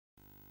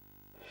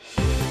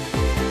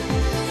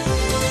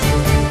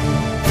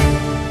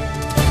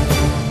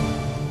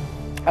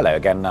Hello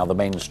again. Now the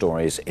main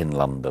stories in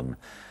London.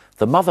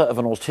 The mother of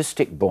an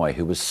autistic boy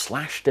who was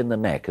slashed in the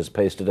neck has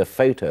posted a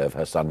photo of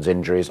her son's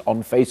injuries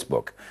on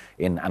Facebook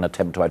in an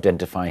attempt to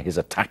identify his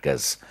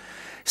attackers.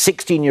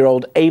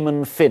 16-year-old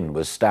Eamon Finn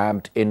was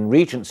stabbed in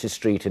Regency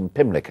Street in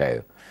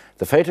Pimlico.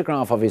 The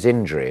photograph of his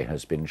injury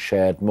has been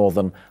shared more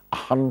than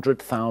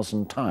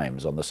 100,000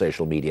 times on the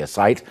social media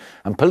site,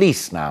 and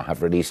police now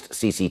have released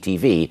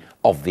CCTV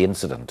of the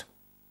incident.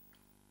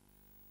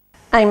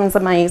 Eamon's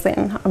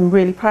amazing. I'm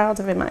really proud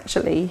of him,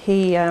 actually.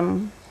 He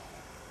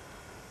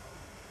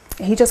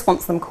just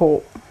wants them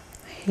caught.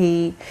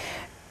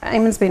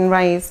 Eamon's been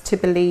raised to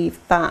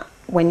believe that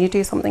when you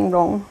do something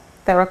wrong,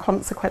 there are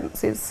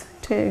consequences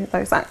to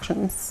those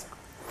actions.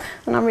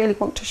 And I really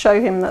want to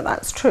show him that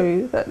that's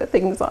true, that the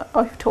things that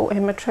I've taught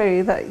him are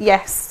true, that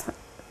yes,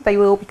 they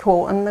will be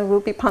caught and they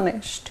will be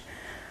punished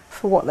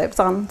for what they've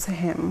done to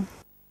him.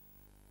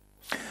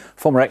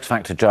 Former X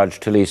Factor judge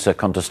Tulisa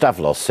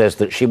Kontostavlos says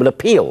that she will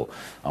appeal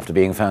after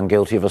being found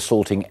guilty of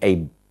assaulting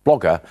a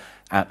blogger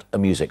at a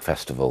music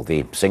festival.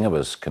 The singer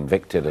was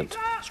convicted at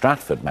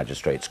Stratford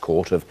Magistrates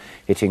Court of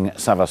hitting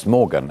Savas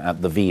Morgan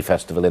at the V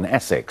Festival in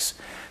Essex.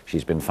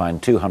 She's been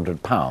fined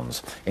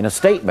 £200. In a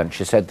statement,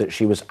 she said that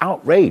she was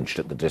outraged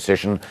at the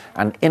decision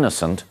and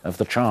innocent of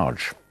the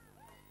charge.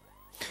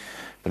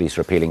 Police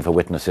are appealing for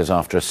witnesses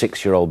after a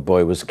 6-year-old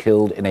boy was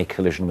killed in a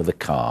collision with a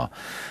car.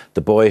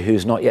 The boy,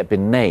 who's not yet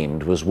been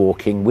named, was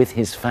walking with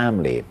his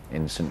family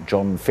in St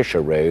John Fisher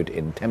Road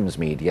in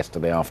Thamesmead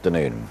yesterday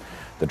afternoon.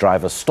 The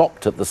driver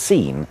stopped at the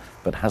scene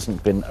but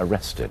hasn't been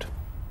arrested.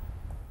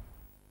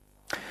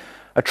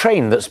 A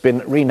train that's been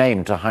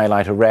renamed to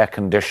highlight a rare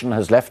condition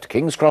has left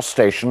King's Cross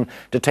Station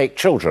to take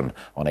children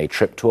on a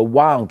trip to a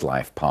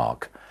wildlife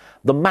park.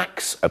 The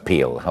MAX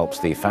appeal helps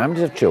the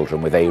families of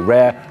children with a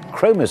rare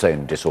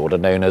chromosome disorder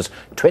known as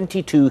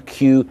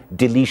 22q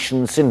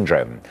deletion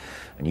syndrome.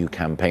 A new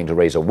campaign to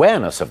raise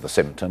awareness of the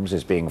symptoms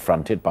is being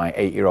fronted by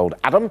 8-year-old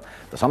Adam,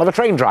 the son of a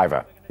train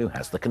driver who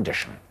has the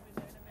condition.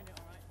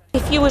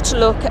 If you were to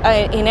look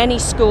in any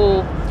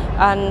school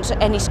and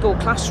any school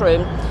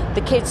classroom,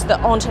 the kids that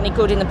aren't any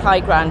good in the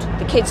playground,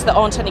 the kids that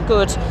aren't any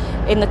good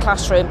in the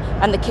classroom,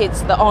 and the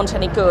kids that aren't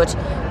any good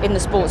in the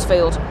sports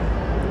field,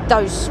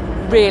 those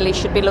really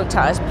should be looked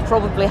at as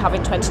probably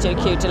having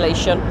 22q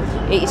deletion.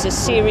 It is a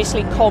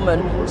seriously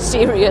common,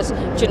 serious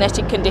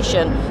genetic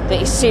condition that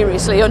is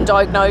seriously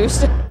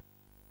undiagnosed.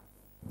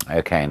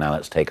 OK, now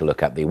let's take a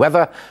look at the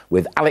weather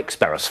with Alex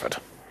Beresford.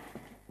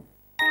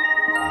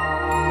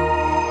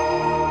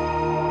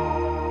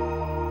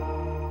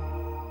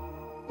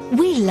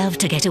 We love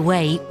to get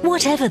away,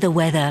 whatever the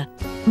weather.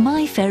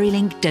 My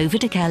Ferrylink Dover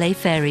to Calais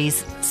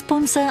ferries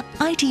sponsor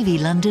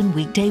ITV London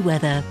weekday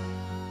weather.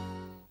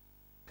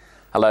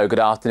 Hello, good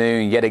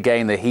afternoon. Yet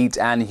again, the heat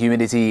and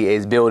humidity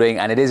is building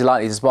and it is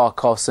likely to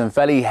spark off some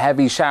fairly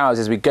heavy showers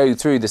as we go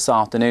through this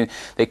afternoon.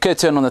 They could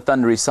turn on the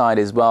thundery side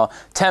as well.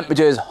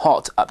 Temperatures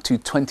hot up to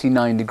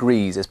 29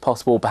 degrees as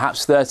possible,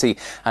 perhaps 30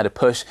 at a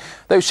push.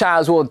 Those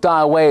showers will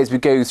die away as we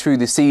go through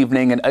this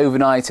evening, and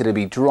overnight it'll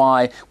be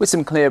dry with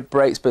some clear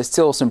breaks, but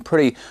still some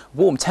pretty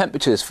warm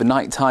temperatures for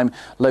nighttime,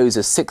 lows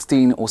of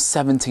 16 or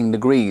 17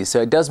 degrees. So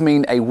it does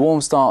mean a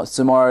warm start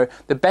tomorrow.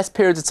 The best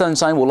periods of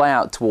sunshine will lie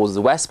out towards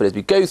the west, but as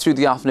we go through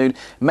the afternoon,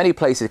 many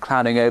places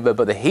clouding over,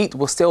 but the heat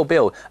will still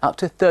build up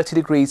to 30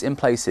 degrees in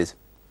places.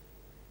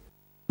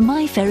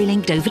 My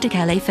Ferrylink Dover to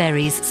Calais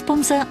ferries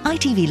sponsor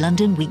ITV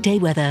London weekday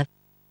weather.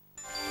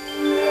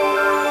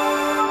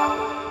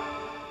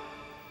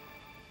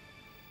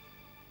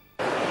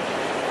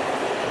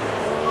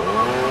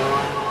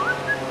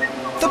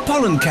 The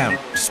Pollen Count,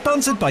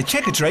 sponsored by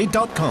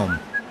Checkatrade.com.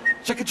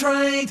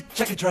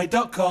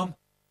 Checkatrade.com.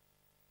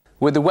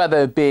 With the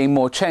weather being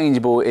more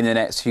changeable in the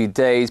next few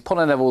days,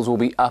 pollen levels will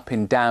be up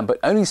and down, but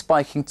only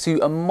spiking to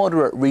a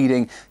moderate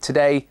reading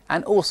today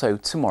and also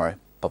tomorrow.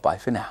 Bye-bye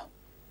for now.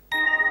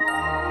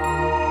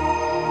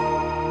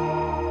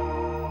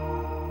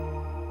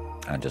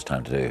 And just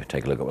time to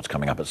take a look at what's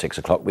coming up at 6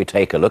 o'clock. We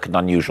take a look at an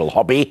unusual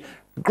hobby,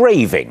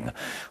 graving.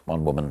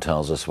 One woman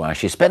tells us why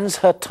she spends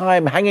her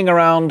time hanging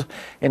around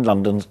in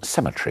London's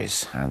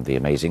cemeteries and the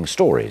amazing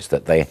stories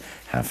that they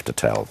have to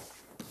tell.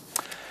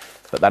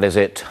 But that is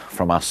it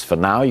from us for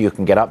now. You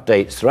can get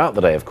updates throughout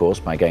the day, of course,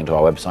 by going to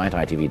our website,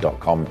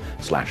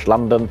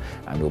 itv.com/London,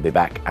 and we'll be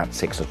back at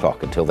 6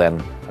 o'clock. Until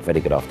then, a very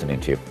good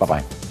afternoon to you.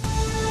 Bye-bye.